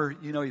farmer.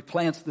 You know, he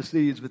plants the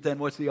seeds, but then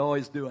what's he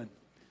always doing?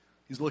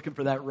 He's looking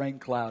for that rain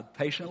cloud,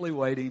 patiently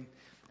waiting,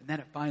 and then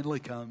it finally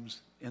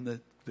comes and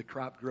the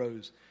crop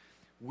grows.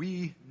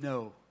 We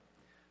know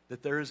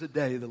that there is a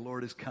day the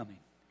Lord is coming.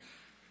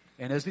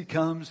 And as He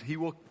comes, He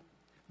will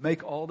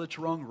make all that's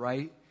wrong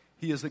right.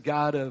 He is a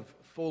God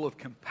full of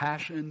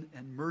compassion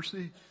and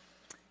mercy.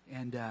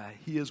 And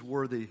He is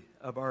worthy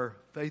of our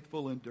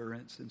faithful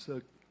endurance. And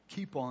so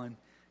keep on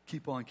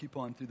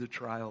through the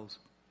trials.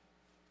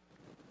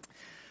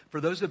 For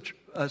those of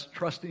us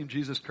trusting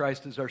Jesus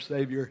Christ as our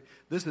Savior,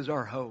 this is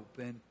our hope.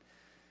 And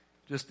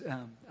just,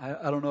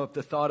 I don't know if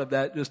the thought of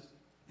that just,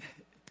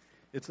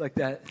 it's like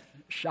that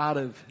shot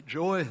of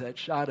joy, that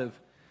shot of,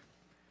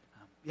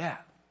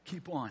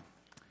 keep on.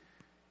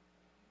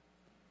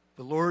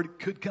 The Lord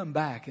could come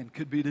back and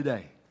could be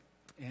today.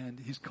 And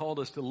He's called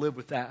us to live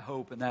with that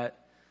hope and that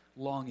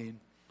longing.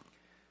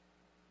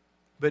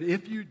 But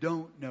if you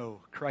don't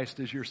know Christ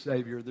as your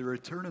Savior, the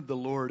return of the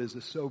Lord is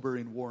a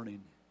sobering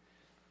warning.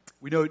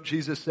 We know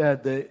Jesus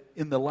said that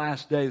in the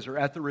last days, or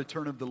at the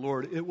return of the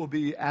Lord, it will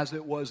be as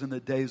it was in the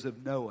days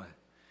of Noah.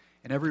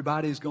 And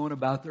everybody's going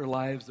about their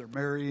lives. They're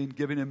marrying,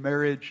 giving in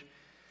marriage.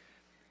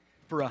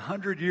 For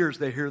 100 years,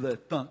 they hear the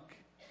thunk,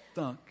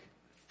 thunk,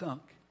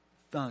 thunk,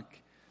 thunk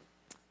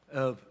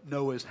of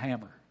Noah's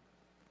hammer.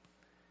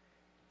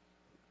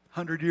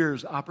 100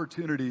 years,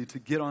 opportunity to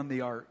get on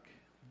the ark.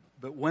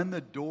 But when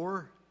the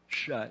door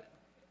shut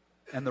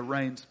and the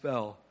rains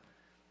fell,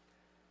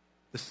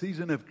 the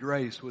season of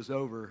grace was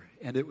over,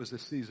 and it was a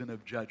season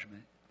of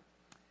judgment.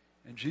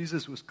 And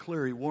Jesus was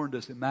clear. He warned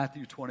us in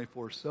Matthew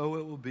 24, so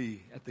it will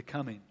be at the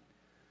coming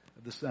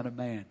of the Son of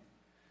Man.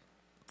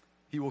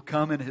 He will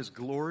come in his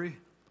glory,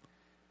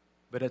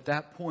 but at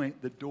that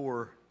point the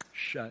door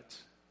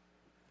shuts.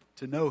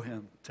 To know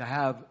him, to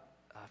have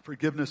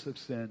forgiveness of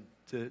sin,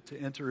 to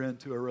enter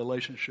into a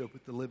relationship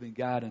with the living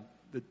God and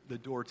the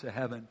door to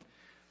heaven.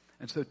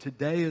 And so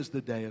today is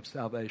the day of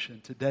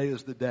salvation. Today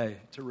is the day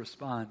to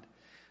respond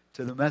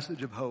to the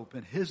message of hope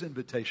and his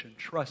invitation,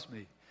 trust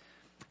me.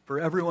 For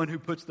everyone who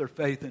puts their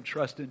faith and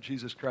trust in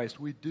Jesus Christ,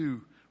 we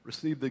do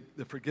receive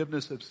the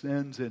forgiveness of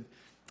sins and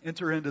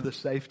enter into the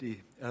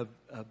safety of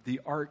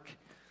the ark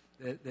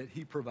that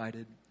he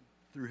provided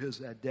through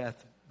his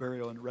death,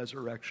 burial, and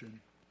resurrection.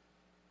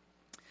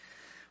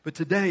 But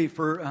today,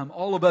 for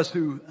all of us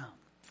who,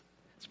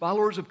 as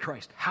followers of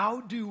Christ, how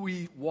do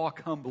we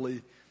walk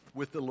humbly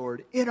with the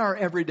Lord in our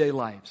everyday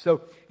life?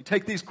 So you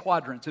take these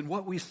quadrants and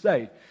what we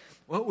say,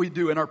 what we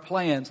do in our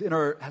plans,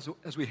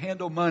 as we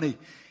handle money,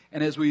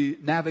 and as we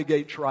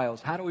navigate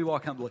trials. How do we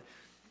walk humbly?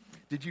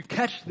 Did you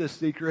catch the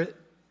secret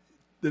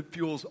that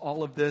fuels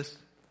all of this?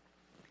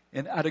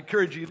 And I'd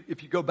encourage you,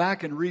 if you go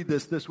back and read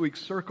this week,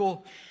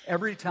 circle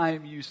every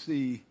time you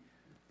see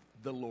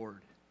the Lord.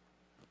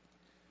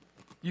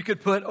 You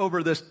could put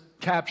over this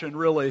caption,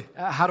 really,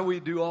 how do we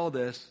do all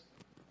this?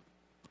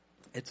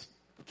 It's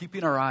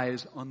keeping our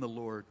eyes on the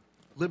Lord,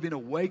 living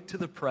awake to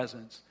the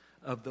presence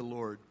of the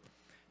Lord.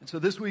 And so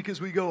this week as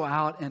we go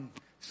out and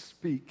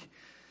speak,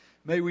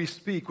 may we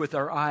speak with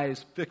our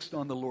eyes fixed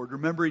on the Lord,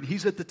 remembering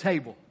he's at the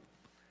table,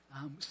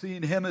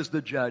 seeing him as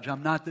the judge.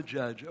 I'm not the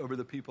judge over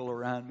the people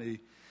around me.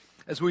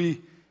 As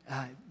we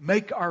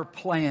make our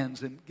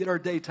plans and get our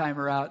day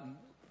timer out and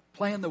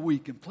plan the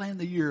week and plan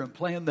the year and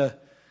plan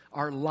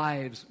our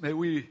lives, may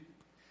we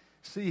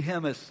see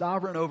him as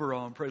sovereign over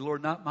all and pray,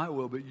 Lord, not my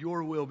will, but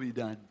your will be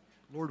done,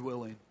 Lord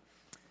willing.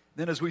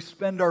 Then as we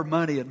spend our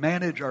money and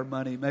manage our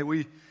money, may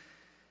we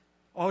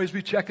always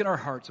be checking our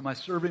hearts. Am I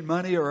serving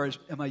money, or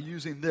am I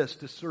using this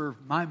to serve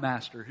my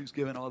master who's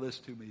given all this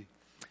to me?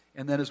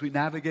 And then as we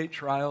navigate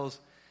trials,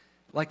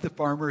 like the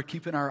farmer,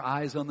 keeping our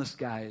eyes on the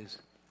skies,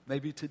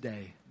 maybe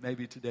today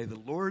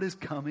the Lord is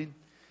coming,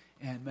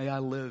 and may I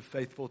live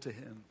faithful to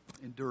him,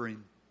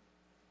 enduring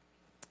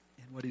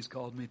in what he's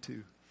called me to.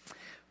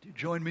 Do you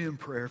join me in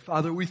prayer?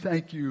 Father, we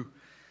thank you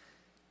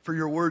for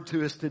your word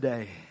to us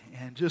today,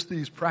 and just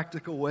these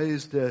practical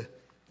ways to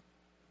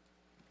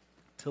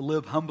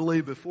live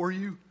humbly before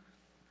you.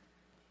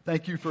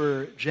 Thank you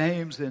for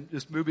James and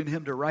just moving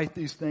him to write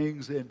these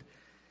things, and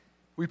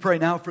we pray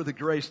now for the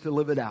grace to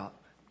live it out.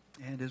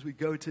 And as we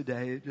go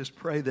today, just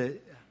pray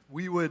that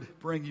we would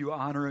bring you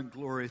honor and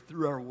glory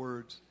through our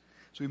words.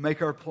 As we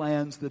make our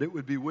plans, that it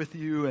would be with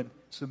you and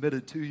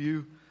submitted to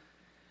you.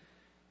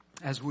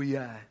 As we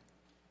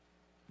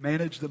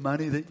manage the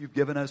money that you've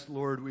given us,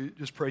 Lord, we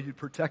just pray you'd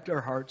protect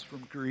our hearts from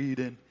greed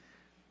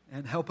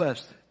and help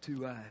us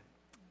to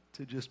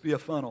just be a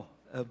funnel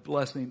of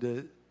blessing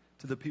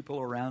to the people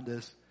around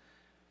us.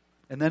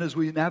 And then as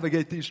we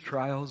navigate these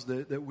trials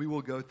that we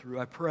will go through,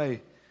 I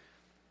pray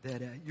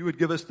that you would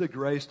give us the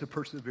grace to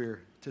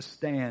persevere, to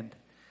stand,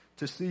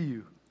 to see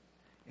you,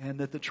 and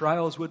that the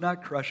trials would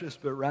not crush us,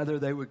 but rather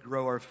they would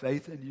grow our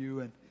faith in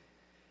you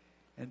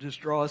and just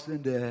draw us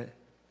into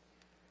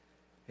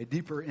a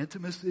deeper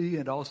intimacy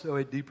and also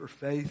a deeper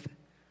faith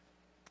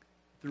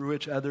through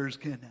which others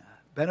can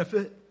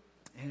benefit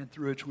and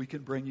through which we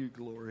can bring you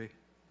glory.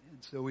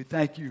 And so we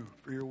thank you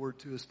for your word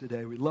to us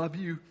today. We love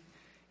you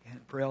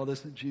and pray all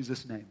this in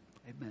Jesus' name.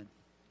 Amen.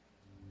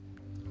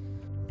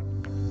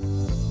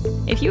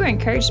 If you were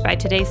encouraged by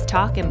today's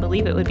talk and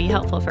believe it would be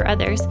helpful for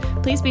others,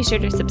 please be sure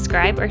to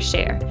subscribe or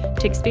share.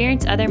 To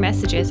experience other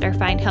messages or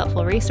find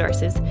helpful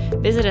resources,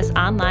 visit us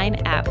online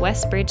at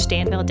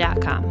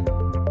westbridgedanville.com.